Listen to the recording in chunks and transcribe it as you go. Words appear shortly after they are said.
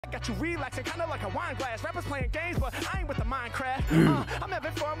Got you relaxing, kinda like a wine glass. Rappers playing games, but I ain't with the Minecraft. I'm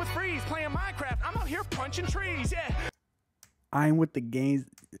having fun with Freeze, playing Minecraft. I'm out here punching trees, yeah. I ain't with the games.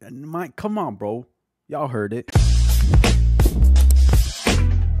 Come on, bro. Y'all heard it.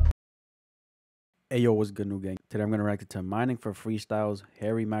 Hey, yo, what's good, new gang? Today I'm going to react to Mining for Freestyles,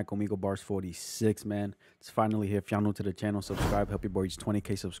 Harry Mack, Omegle Bars 46, man. It's finally here. If y'all new to the channel, subscribe. Help your boy reach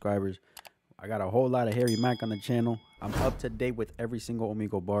 20K subscribers. I got a whole lot of Harry Mack on the channel. I'm up to date with every single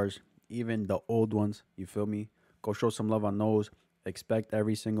Omegle Bars, even the old ones. You feel me? Go show some love on those. Expect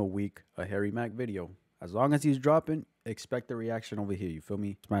every single week a Harry Mack video. As long as he's dropping, expect the reaction over here. You feel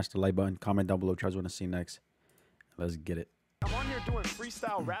me? Smash the like button. Comment down below. Try to want to see next. Let's get it. I'm on here doing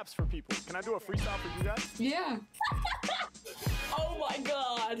freestyle raps for people. Can I do a freestyle for you guys? Yeah. Oh my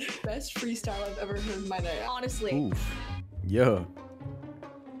god. Best freestyle I've ever heard in my life. Honestly. Oof. Yeah.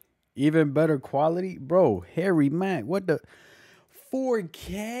 Even better quality? Bro, Harry Mack. What the?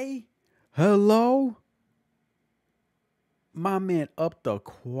 4K? Hello? My man upped the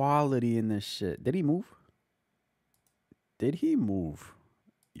quality in this shit. Did he move? Did he move?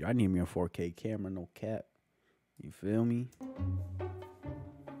 Yo, I need me a 4K camera, no cap. You feel me?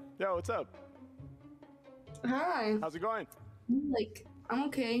 Yo, what's up? Hi. How's it going? Like, I'm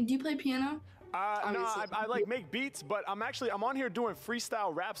okay. Do you play piano? No, I like make beats, but I'm on here doing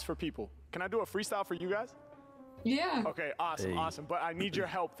freestyle raps for people. Can I do a freestyle for you guys? Yeah. Okay, awesome, Hey. awesome. But I need your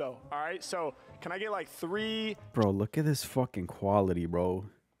help though. All right, so can I get like 3 Bro, look at this fucking quality, bro.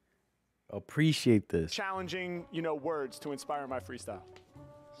 Appreciate this. challenging, words to inspire my freestyle?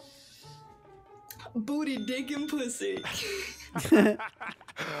 Booty, dick, and pussy. All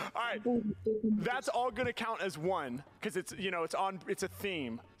right, that's all gonna count as one because it's it's a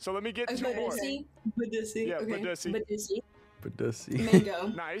theme. So let me get 2 more. Badussi. Yeah, Okay. Badussi. Badussi. Mango.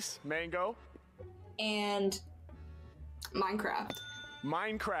 Nice, mango. And Minecraft.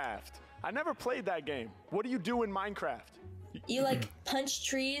 Minecraft. I never played that game. What do you do in Minecraft? You like punch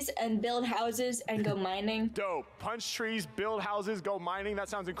trees and build houses and go mining. Dope. Punch trees, build houses, go mining. That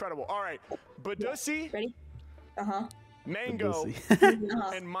sounds incredible. All right. Badussi, Ready? Uh-huh. mango,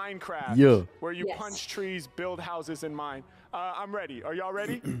 Uh-huh. and Minecraft. Yeah. Where you Yes. punch trees, build houses, and mine. I'm ready. Are y'all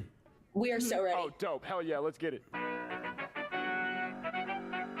ready? We are so ready. Oh, dope. Hell yeah. Let's get it.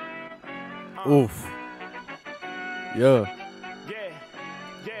 Oof. Yeah. Yeah.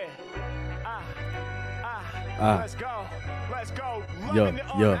 Yeah. Ah. Let's go. Let's go. Yeah, Loving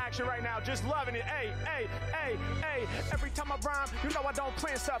it on yeah. action right now. Just loving it. Hey, hey, hey, hey. Every time I rhyme, you know I don't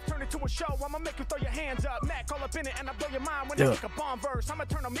plan stuff. Turn it to a show. I'ma make you throw your hands up. Mack all up in it and I blow your mind when I make a bomb verse. I'ma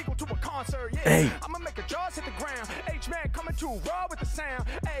turn Omegle to a concert. Yeah. Hey. I'ma make your jaws hit the ground. H-Man coming too raw with the sound.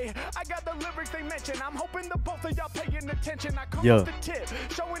 Hey, I got the lyrics they mention. I'm hoping the both of y'all paying attention. I come off the tip,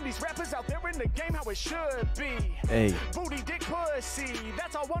 showing these rappers out there in the game how it should be. Hey. Booty, dick, pussy.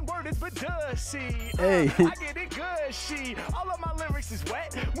 That's all one word is Badussi. Hey. I get it good, she. All of my lyrics is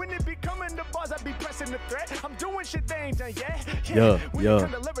wet. When it be coming to bars, I be pressing the threat. I'm doing shit they ain't done yet. Yeah, When yeah. it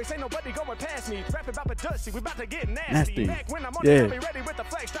come to lyrics, ain't nobody going past me. Rapping about Badussi, we about to get nasty. Back when I'm on Yeah. the be ready with the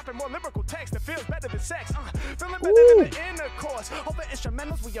flex. Dropping more lyrical text that feels better than sex. Feeling better than the intercourse. Over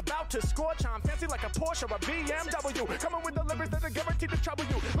instrumentals, we about to scorch. I'm fancy like a Porsche or a BMW. Coming with the lyrics that are guaranteed to trouble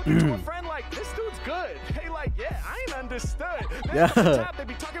you. Looking to a friend like, this dude's good. Hey, like, yeah, I ain't understood. Yeah. Top, they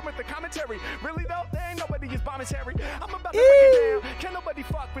be talking with the commentary. Really though, there ain't nobody is bombing Harry. I'm about to break it down. Can't nobody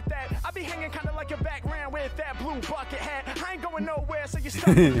fuck with that. I be hanging kinda like your background with that blue bucket hat. I ain't going nowhere, so you stuck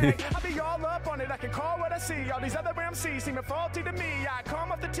with that. I be all up on it. I can call what I see. All these other MCs seeming faulty to me. I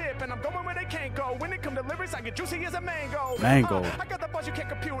come off the tip and I'm going where they can't go. When it come to lyrics, I get juicy as a mango. Mango. I got the buzz you can't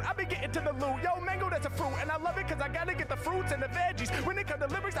compute. I be getting to the loot. Yo, mango, that's a fruit, and I love it because I gotta get the fruits and the veggies. When it come to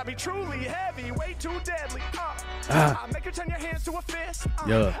lyrics, I be truly heavy, way too deadly. I make you turn your hands to a fist.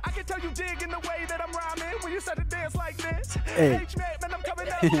 Yeah. I can tell you dig in the way that I'm rhyming when you start to dance like this. Hey. H-Man, man, I'm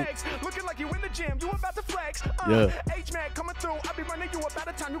coming out legs. Looking like you in the gym, you about to flex. Yeah. H-Man coming through, I be running you about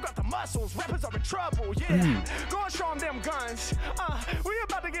the time you got the muscles. Rappers are in trouble, yeah. Go and show them guns. We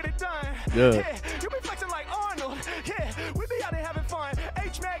about to get it done. Yeah. You be flexing like Arnold. Yeah, we be out here having fun.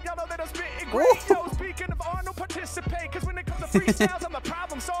 H-Man, y'all know that I'm spitting great. Yo, speaking of Arnold, participate. Cause when it comes to freestyles, I'm a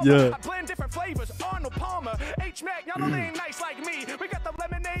problem solver. Yeah. I blend different flavors. Arnold Palmer, H-Mac, y'all know they ain't nice like me. We got the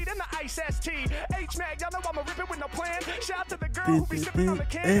lemonade and the ice tea. H-Mac, y'all know I'ma rip it with no plan. Shout out to the girl who be sipping on the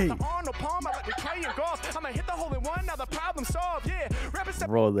can. Hey. The Arnold Palmer, like we playing golf. I'ma hit the hole in one, now the problem solved. Yeah, rapping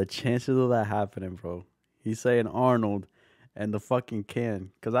Bro, the chances of that happening, bro. He's saying Arnold and the fucking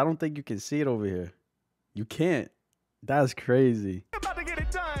can. Because I don't think you can see it over here. You can't. That's crazy. about to get it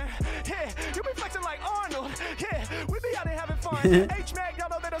done. Yeah, you be flexing like Arnold. Yeah, we be out here having fun. H-Mac, y'all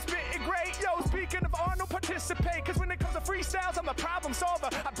know that I'm spitting great. Yo, speaking of Arnold, participate, cause when it comes to freestyles, I'm the problem solver.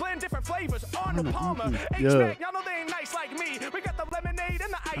 I blend different flavors. Arnold Palmer, Yeah. H-Mac, y'all know they ain't nice like me. We got the lemonade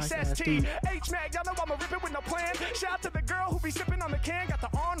and the ice ST. H-Mac, y'all know I'ma rip it with no plan. Shout out to the girl who be sipping on the can. Got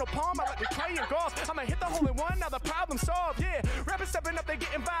the Arnold Palmer, like they playing golf. I'ma hit the hole in one, now the problem solved. Yeah, rappers stepping up, they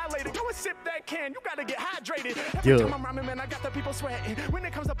getting violated. Go and sip that can, you gotta get hydrated. Every time I'm rhyming, man, I got the people sweating. When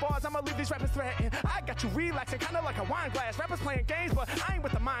it comes to bars, I'ma leave these rappers threatening. I got you relaxing, kinda like a wine glass. Rappers playing games, but I ain't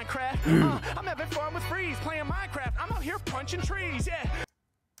with the Minecraft. I'm having fun with Freeze, playing Minecraft. I'm out here punching trees, yeah.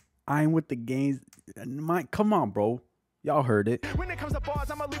 I ain't with the games. Come on, bro. Y'all heard it. When it comes to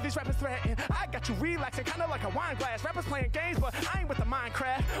bars, I'ma leave these rappers threatening. I got you relaxing, kinda like a wine glass. Rappers playing games, but I ain't with the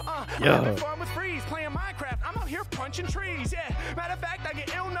Minecraft. I'm having fun with Freeze, playing Minecraft. I'm out here punching trees, yeah. Matter of fact, I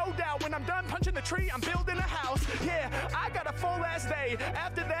get ill, no doubt. When I'm done punching the tree, I'm building a house. Yeah, I got a full ass day.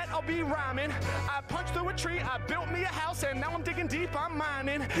 After that, I'll be rhyming. I punched through a tree, I built me a house, and now I'm digging deep, I'm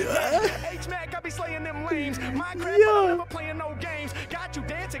mining. Yeah. H-Mac, I be slaying them lames. Minecraft, I'm never playing no games. Got you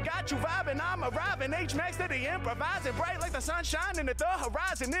dancing, got you vibing, I'm arriving. H-Mac steady improvising, bright like the sun shining at the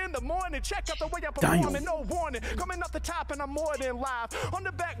horizon in the morning. Check out the way I'm performing, no warning. Coming off the top and I'm more than live. On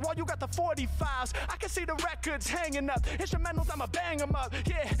the back wall, you got the 45s. I can see the records hanging up. Instrumentals, I'ma bang them up.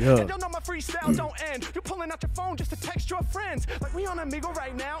 Yeah. And don't know my freestyle don't end. You pulling out your phone just to text your friends. Like we on Omegle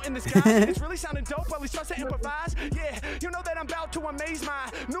right now in this guy. It's really sounding dope while he starts to improvise. Yeah, you know that I'm about to amaze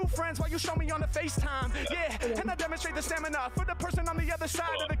my new friends while you show me on the FaceTime. Yeah, and I demonstrate the stamina for the person on the other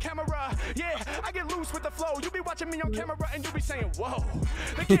side of the camera. Yeah, I get loose with the flow. You be watching me on camera and you be saying, whoa,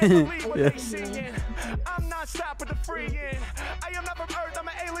 they can't believe what they seeing. I'm not stop with the freeing. I am not from Earth, I'm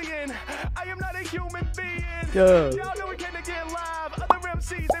an alien. I am not a human being. Y'all know we came to get live. Other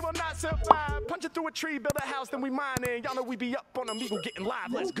MCs, they will not survive. Punch it through a tree, build a house, then we mining. Y'all know we be up on Omegle getting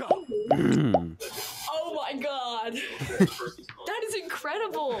live. Let's go. Oh my god. That is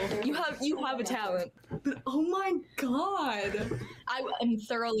incredible. You have a talent. But oh my god. I am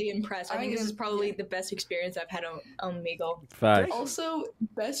thoroughly impressed. I think this is probably the best experience I've had on Omegle. Facts. Also,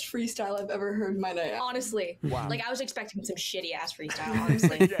 best freestyle I've ever heard in my life. Honestly. Wow. Like I was expecting some shitty ass freestyle,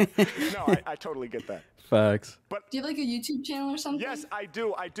 honestly. Yeah. No, I totally get that. Facts. But do you have like a YouTube channel or something? Yes, I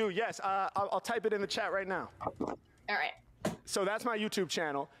do. Yes. I'll type it in the chat right now. All right. So that's my YouTube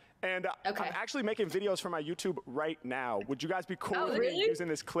channel. And I'm actually making videos for my YouTube right now. Would you guys be cool with me using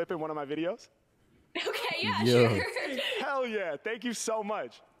this clip in one of my videos? Okay, yeah, sure. Hell yeah. Thank you so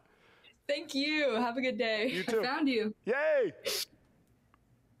much. Thank you. Have a good day. You too. I found you. Yay.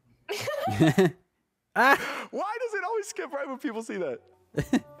 Why does it always skip right when people see that?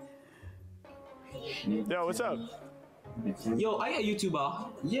 Yo, what's up? Yo, are you a YouTuber?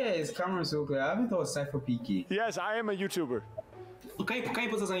 Yeah, his camera's so clear. I haven't thought Cypher Peaky. Yes, I am a YouTuber. Can you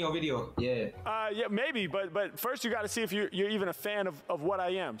put this on your video? Yeah. Yeah, maybe, but first you got to see if you're even a fan of what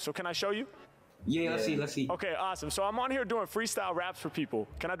I am. So can I show you? Yeah, let's see. Okay, awesome. So I'm on here doing freestyle raps for people.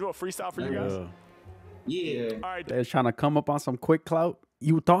 Can I do a freestyle for you guys? Yeah. All right. They're trying to come up on some quick clout.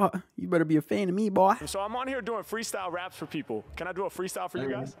 You thought you better be a fan of me, boy. So I'm on here doing freestyle raps for people. Can I do a freestyle for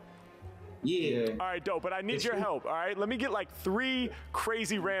you guys? Yeah. All right, dope. But I need your help. All right. Let me get like 3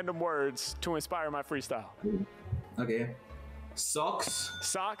 crazy random words to inspire my freestyle. Okay. Socks.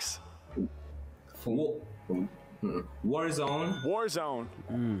 Socks. Warzone. Warzone.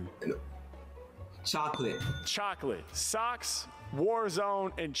 Chocolate. Chocolate. Socks,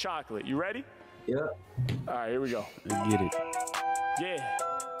 Warzone, and chocolate. You ready? Yeah. All right, here we go. Let's get it. Yeah.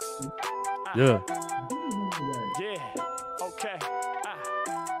 Yeah. Yeah. Okay.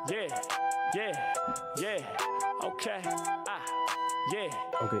 Yeah. Yeah. Yeah. Okay. Yeah.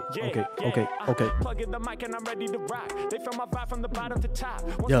 Okay. Plug in the mic and I'm ready to rock. They feel my vibe from the bottom to top.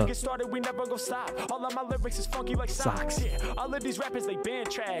 Once we get started, we never go stop. All of my lyrics is funky like socks. Yeah. All of these rappers, they been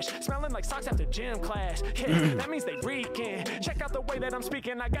trash. Smelling like socks after gym class. Yeah. That means they reeking. Check out the way that I'm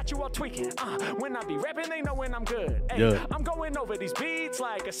speaking. I got you all tweaking. When I be rapping, they know when I'm good. Hey, I'm going over these beats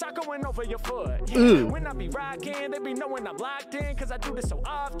like a sock going over your foot. Yeah. When I be rocking, they be knowing I'm locked in. Cause I do this so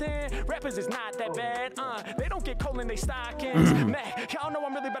often. Rappers is not that bad. They don't get cold in they stockings. Mack, y'all know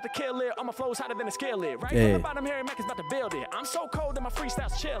I'm really about to kill it. All my flows hotter than a skillet. Right from the bottom here, Mack is about to build it. I'm so cold that my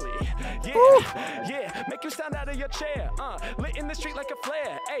freestyle's chilly. Yeah, make you stand out of your chair. Lit in the street like a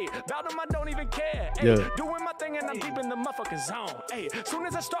flare. Hey, about them I don't even care. Hey, doing my thing and I'm deep in the motherfucking zone. Hey, soon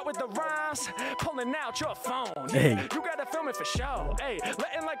as I start with the rhymes, pulling out your phone. Hey, you gotta film it for show. Hey,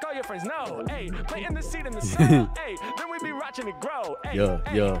 letting like all your friends know. Hey, planting the seed in the sun. Hey, then we be watching it grow. Hey,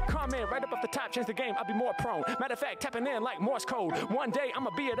 comment right up off the top, change the game. I'll be more prone. Matter of fact, tapping in like Morse code. One day I'm I'ma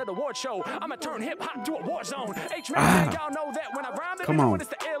be at an award show. I'ma turn hip hop to a war zone. H-Man, y'all know that when I rhyme, Come on.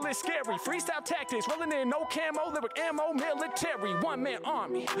 it's the airless scary. Freestyle tactics, rolling in no camo, lyric ammo, military, one-man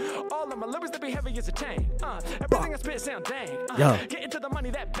army. All of my lyrics that be heavy as a tank. Everything I spit sound dang. Get into the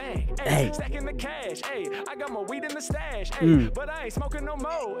money that bang. Ay, stacking the cash. Ay, I got more weed in the stash. Ay, but I ain't smoking no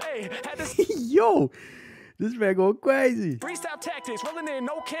more. Ay, had to Yo, this man going crazy. freestyle tactics, rolling in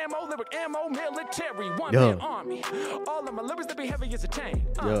no camo, lyric ammo, military, one-man army. All of my lyrics that be heavy as a tank.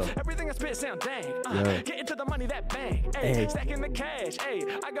 Everything I spit sound dang. Get into the money that bang. Ay, stacking the cash. Ay,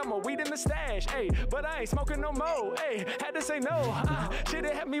 I got more weed in the stash. Ay, but I ain't smoking no more. Ay, had to say no. Shit,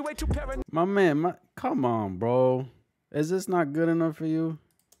 it had me way too paranoid. My man, come on, bro. Is this not good enough for you?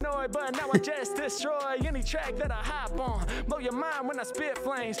 But now I just destroy any track that I hop on. Blow your mind when I spit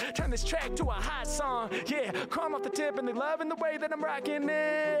flames. Turn this track to a hot song. Yeah, calm off the tip and they loving the way that I'm rocking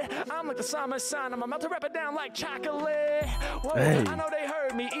it. I'm like the summer sun. I'm about to wrap it down like chocolate. Whoa, I know they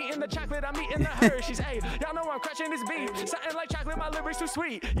heard me eating the chocolate. I'm eating the Hershey's. Hey, y'all know I'm crushing this beat. Something like chocolate, my lyrics too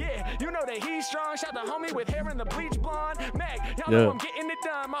sweet. Yeah, you know that he's strong. Shout the homie with hair in the bleach blonde. Mack, y'all know I'm getting it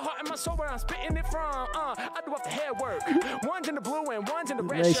done. My heart and my soul where I'm spitting it from. I do off the head work. One's in the blue and one's in the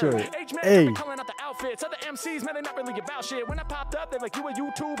red. H-Man, calling out the outfits. Other MCs, man, they not really about shit. When I popped up, they're like, you a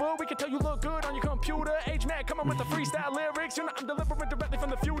YouTuber. We can tell you look good on your computer. H-Man, coming with the freestyle lyrics. You know I'm delivering directly from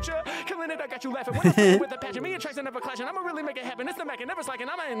the future. Killing it, I got you laughing. When I'm playing with the passion, me and tracks are never clashing. I'ma really make it happen. It's the Mack and never slacking.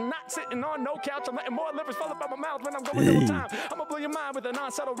 I'm not sitting on no couch. I'm letting more lyrics fall up out my mouth when I'm going double time. I'ma blow your mind with a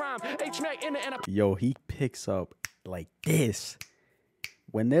non-subtle rhyme. H-Man in it and Yo, he picks up like this.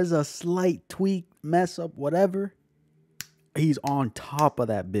 When there's a slight tweak, mess up, whatever, he's on top of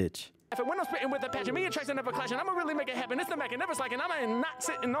that bitch. when I'm spitting with a passion, me and tracks are never clashing. I'ma really make it happen. It's the Mack and never slacking. I'm not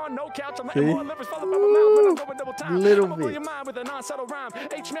sitting on no couch. I'm letting more lyrics fall up out my mouth when I'm going double time. I'ma blow your mind with a non-subtle rhyme.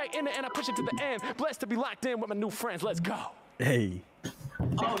 H-Mack in it and I push it to the end. Blessed to be locked in with my new friends. Let's go. Hey.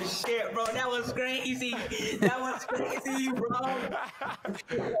 Oh shit, bro, that was crazy. That was crazy, bro.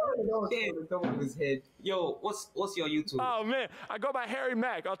 His head. Yo, what's your YouTube? Oh man, I go by Harry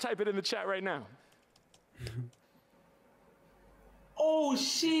Mack. I'll type it in the chat right now. Oh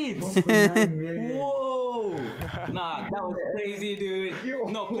shit! Whoa! Nah, that was crazy, dude.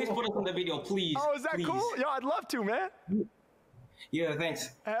 No, please put us on the video, please. Oh, is that cool? Yo, I'd love to, man. Yeah,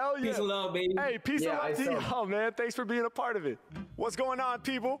 thanks. Hell yeah. Peace and love, baby. Hey, peace and love to you. Oh, man, thanks for being a part of it. What's going on,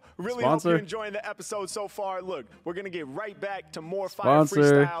 people? Really Sponsor. hope you're enjoying the episode so far. Look, we're going to get right back to more fire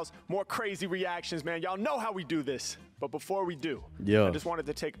freestyles, more crazy reactions, man. Y'all know how we do this. But before we do, I just wanted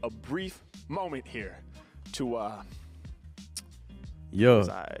to take a brief moment here to,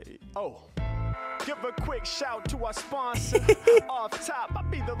 give a quick shout to our sponsor. Off top, I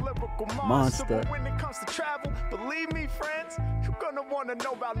be the lyrical monster. But when it comes to travel, believe me, friends, you're gonna wanna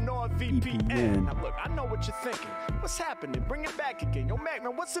know about NordVPN. Now look, I know what you're thinking. What's happening? Bring it back again. Yo, Mack,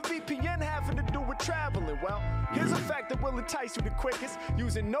 man, what's a VPN having to do with traveling? Well, here's a fact that will entice you the quickest.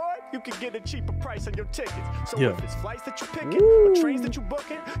 Using Nord, you can get a cheaper price on your tickets. So if it's flights that you're picking or trains that you're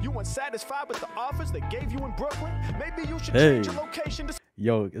booking, you unsatisfied with the offers they gave you in Brooklyn, maybe you should change your location to...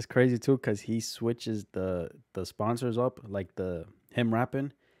 Yo, it's crazy too because he switches the sponsors up, like him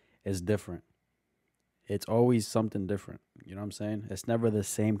rapping is different. It's always something different. You know what I'm saying? It's never the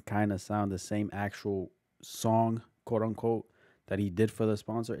same kind of sound, the same actual song, quote unquote, that he did for the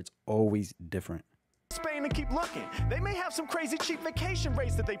sponsor. It's always different. Spain and keep looking. They may have some crazy cheap vacation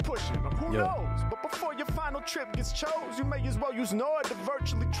rates that they pushing, but who knows? But before your final trip gets chose, you may as well use Nord to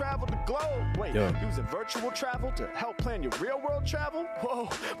virtually travel the globe. Wait, using virtual travel to help plan your real world travel? Whoa,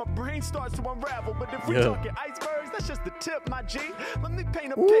 my brain starts to unravel. But if we're talking icebergs, that's just the tip, my G. Let me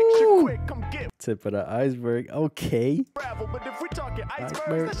paint a picture quick. Come get tip of the iceberg. Okay. Travel, but if we're talking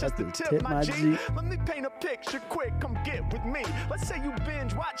icebergs, that's just the tip, my G. Let me paint a picture quick. Come get with me. Let's say you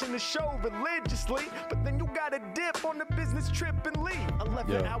binge watching the show religiously, but then you got a dip on the business trip and leave.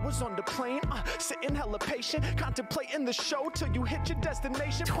 11 hours on the plane, sitting hella patient, contemplating the show till you hit your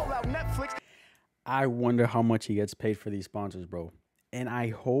destination. Pull out Netflix. I wonder how much he gets paid for these sponsors, bro. And I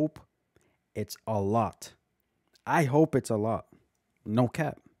hope it's a lot. I hope it's a lot. No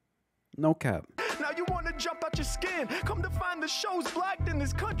cap. No cap. Now you want to jump out your skin. Come to find the show's blocked in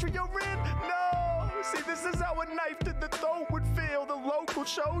this country you're in. No. See, this is how a knife to the throat would feel. The local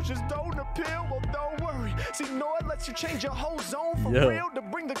shows just don't appeal. Well, don't worry. See, Nord lets you change your whole zone for real to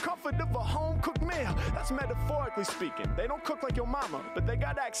bring the comfort of a home-cooked meal. That's metaphorically speaking. They don't cook like your mama, but they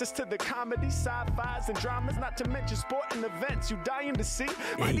got access to the comedy, sci-fis, and dramas, not to mention sport and events you dying to see.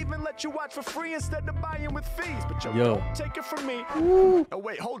 Might even let you watch for free instead of buying with fees. But don't take it from me. Oh,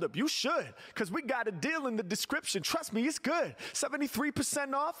 wait, hold up. You should, because we got a deal in the description. Trust me, it's good.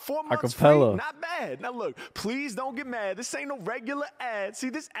 73% off, 4 months free. Not bad. Now look, please don't get mad. This ain't no regular ad. ad. See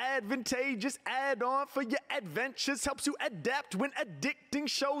this advantageous add-on for your adventures. Helps you adapt when addicting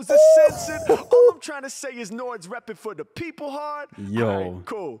shows are censored. All I'm trying to say is Nord's repping for the people hard. Yo. All right,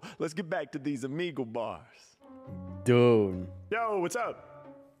 cool. Let's get back to these Omegle bars. Dude. Yo, what's up?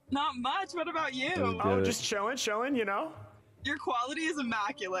 Not much. What about you? Oh, just chilling, you know? Your quality is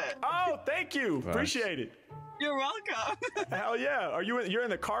immaculate. Oh, thank you. Appreciate it. You're welcome. Hell yeah. You're in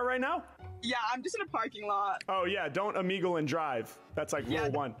the car right now? Yeah, I'm just in a parking lot. Oh yeah, don't Omegle and drive. That's like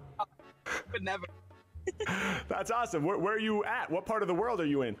rule one. But never. That's awesome. Where are you at? What part of the world are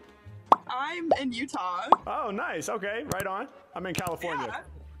you in? I'm in Utah. Oh, nice. Okay, right on. I'm in California. Yeah.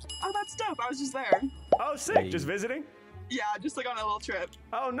 Oh, that's dope. I was just there. Oh, sick. Just visiting? Yeah, just like on a little trip.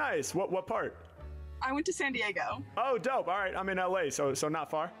 Oh, nice. What part? I went to San Diego. Oh, dope. All right, I'm in LA, so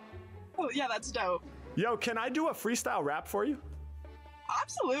not far. Oh, yeah, that's dope. Yo, can I do a freestyle rap for you?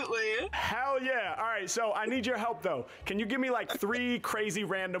 Absolutely. Hell yeah. All right, so I need your help though. Can you give me like 3 crazy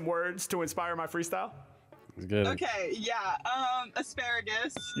random words to inspire my freestyle? It's good. Okay, yeah.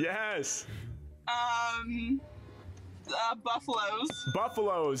 Asparagus. Yes. Buffaloes.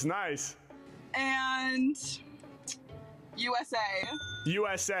 Buffaloes, nice. And USA.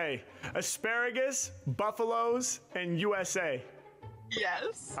 USA. Asparagus, buffaloes, and USA.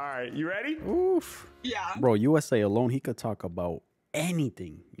 Yes. All right, you ready? Oof. Yeah. Bro, USA alone, he could talk about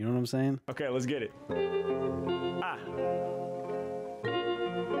anything. You know what I'm saying? Okay, let's get it. Ah.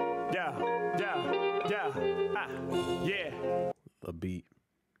 Yeah. Ah. Yeah. The beat.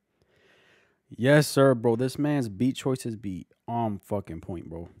 Yes, sir, bro. This man's beat choices be on fucking point,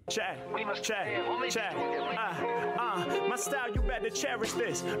 bro. Check. My style, you better cherish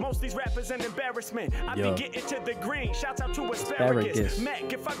this. Most of these rappers an embarrassment. I be getting to the green. Shouts out to asparagus.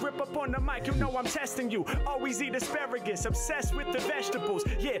 Mack, if I grip up on the mic, you know I'm testing you. Always eat asparagus. Obsessed with the vegetables.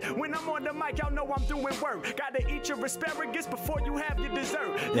 Yeah, when I'm on the mic, y'all know I'm doing work. Gotta eat your asparagus before you have your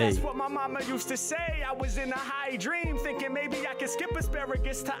dessert. That's what my mama used to say. I was in a high dream, thinking maybe I could skip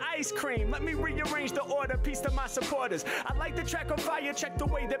asparagus to ice cream. Let me rearrange the order. Peace to my supporters. I like the track on fire. Check the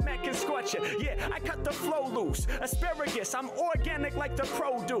way that Mack can scorch it. Yeah, I cut the flow loose. Asparagus, I'm organic like the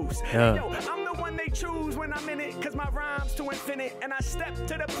produce. Yeah. Yo, I'm the one they choose when I'm in it, cause my rhyme's too infinite. And I step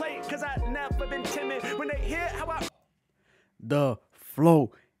to the plate, cause I never been timid. When they hear how I... The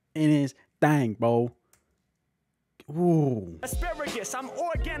flow in his thing, bro. Ooh. Asparagus, I'm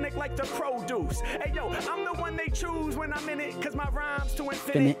organic like the produce. Hey yo, I'm the one they choose when I'm in it, cause my rhyme's too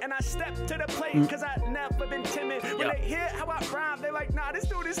infinite. And I step to the plate, cause I never been timid. When they hear how I rhyme, they like, nah, this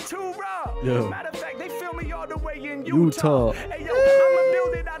dude is too raw. Matter of fact, they feel me all the way in Utah. Hey yo, I'ma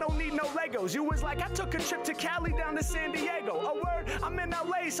build it, I don't need no Legos. You was like, I took a trip to Cali down to San Diego. A word, I'm in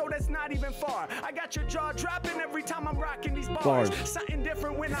LA, so that's not even far. I got your jaw dropping every time I'm rocking these bars. Something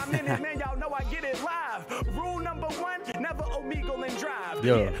different when I'm in it, man, y'all know I get it live. Rule number 1, never Omegle and drive.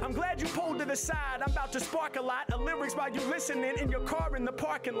 Yeah, I'm glad you pulled to the side. I'm about to spark a lot of lyrics while you listening in your car in the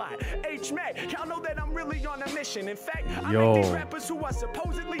parking lot. H-Mack, y'all know that I'm really on a mission. In fact, I make these rappers who are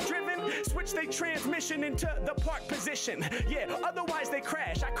supposedly driven switch their transmission into the park position. Yeah, otherwise they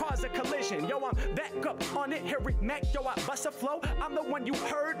crash. I cause a collision. Yo, I'm back up on it. Harry Mack, yo, I bust a flow. I'm the one you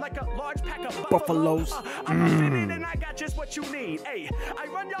heard like a large pack of buffaloes. I'm offended and I got just what you need. Hey, I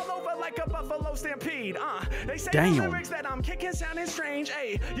run y'all over like a buffalo stampede. They say the lyrics that I'm kicking sounding strange.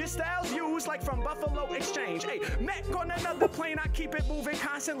 Hey, your style's used like from Buffalo Exchange. Hey, Mack on another plane, I keep it moving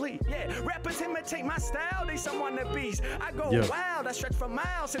constantly. Yeah, rappers imitate my style, they some wannabes. I go wild, I stretch for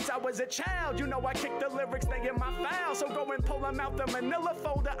miles since I was a child. You know I kick the lyrics, they in my file. So go and pull them out the manila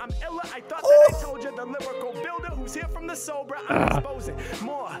folder. I'm illa, I thought that I told you. The lyrical builder who's here from the sober. I'm exposing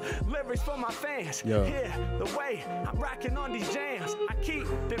more lyrics for my fans. Yeah, the way I'm rocking on these jams. I keep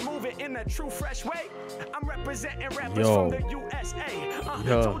it moving in a true fresh way. I'm representing rappers from the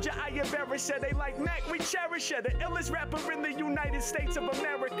USA. Told you I embarrass ya. They like Mack, we cherish ya. The illest rapper in the United States of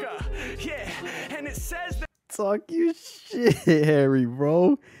America. Yeah, and it says that. Talk you shit, Harry,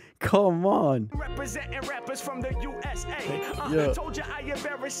 bro. Come on. Representing rappers from the USA. Told you I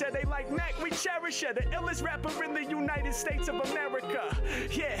embarrass ya. They like Mack, we cherish ya. The illest rapper in the United States of America.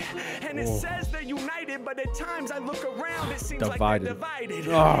 Yeah, and it says they're united, but at times I look around, it seems like they're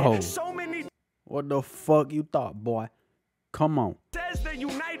divided. So many. What the fuck you thought, boy? Come on. Says they're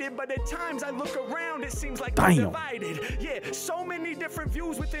united, but at times I look around, it seems like they're divided. Yeah, so many different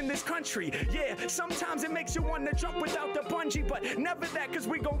views within this country. Yeah, sometimes it makes you want to jump without the bungee, but never that, cause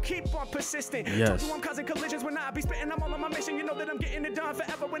we gon' keep on persisting. Told you I'm causing collisions when I be spitting, I'm all on my mission. You know that I'm getting it done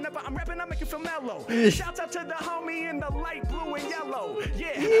forever. Whenever I'm rapping, I make you feel mellow. Shouts out to the homie in the light blue and yellow.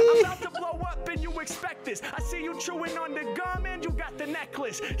 Yeah, I'm about to blow up and you expect this. I see you chewing on the gum and you got the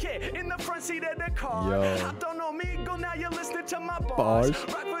necklace. Yeah, in the front seat of the car. I don't know Omegle, now now you're listening to my Bars.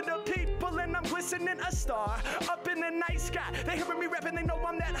 bars. Rock for the people and I'm glistening a star. Up in the night sky, they hearing me rapping, they know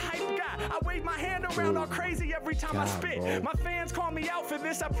I'm that hype guy. I wave my hand around all crazy every time I spit. bro. My fans call me out for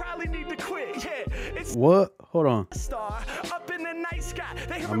this, I probably need to quit. Yeah, it's What? Hold on. a star. Up in the night sky,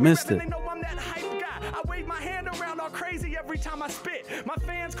 they hearing I me missed rapping, it. they know I'm that hype guy. I wave my hand around all crazy every time I spit. My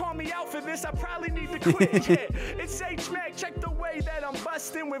fans call me out for this, I probably need to quit. Yeah, it's H-Mack, check the way that I'm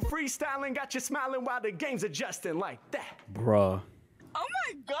busting when freestyling. Got you smiling while the game's adjusting like that. Bruh. Oh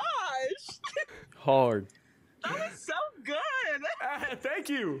my gosh. Hard. That was so good. Thank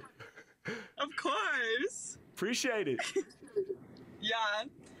you. Of course. Appreciate it. Yeah.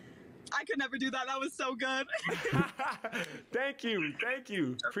 I could never do that. That was so good. Thank you. Thank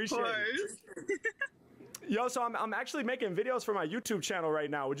you. Of Appreciate it. course. Yo, so I'm actually making videos for my YouTube channel right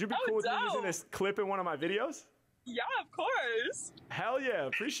now. Would you be Oh, cool with me using dope. this clip in one of my videos? Yeah, of course. Hell yeah.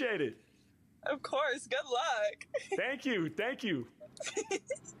 Appreciate it. Of course. Good luck. Thank you. Thank you.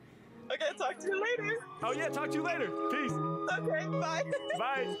 Okay, talk to you later. Oh, yeah. Talk to you later. Peace. Okay, bye.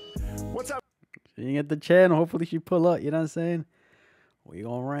 Bye. What's up? She ain't at the channel. Hopefully she pull up. You know what I'm saying? We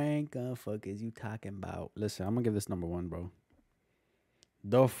gonna rank. Fuck is you talking about? Listen, I'm gonna give this number 1, bro.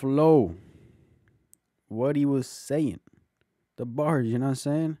 The flow. What he was saying. The bars, you know what I'm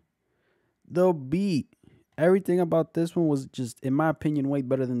saying? The beat. Everything about this one was just, in my opinion, way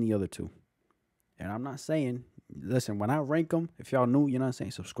better than the other two. And I'm not saying, listen, when I rank them, if y'all new, you know what I'm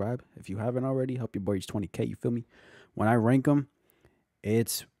saying, subscribe. If you haven't already, help your boy reach 20K, you feel me? When I rank them,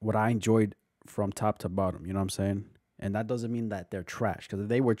 it's what I enjoyed from top to bottom, you know what I'm saying? And that doesn't mean that they're trash, because if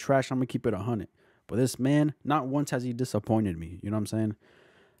they were trash, I'm going to keep it 100. But this man, not once has he disappointed me, you know what I'm saying?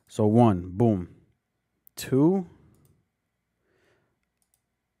 So 1, boom. 2,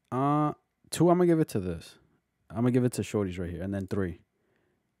 2, I'm going to give it to this. I'm going to give it to Shorties right here. And then 3.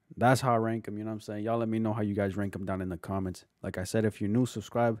 That's how I rank them, you know what I'm saying? Y'all let me know how you guys rank them down in the comments. Like I said, if you're new,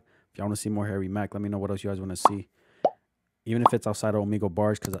 subscribe. If y'all want to see more Harry Mack, let me know what else you guys want to see. Even if it's outside of Omegle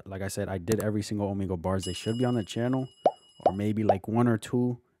bars, because like I said, I did every single Omegle bars. They should be on the channel, or maybe like 1 or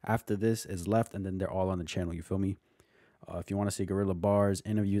 2 after this is left, and then they're all on the channel, you feel me? If you want to see Gorilla bars,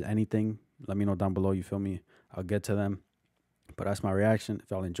 interviews, anything, let me know down below, you feel me? I'll get to them. But that's my reaction.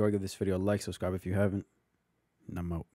 If y'all enjoyed, give this video a like, subscribe if you haven't, and I'm out.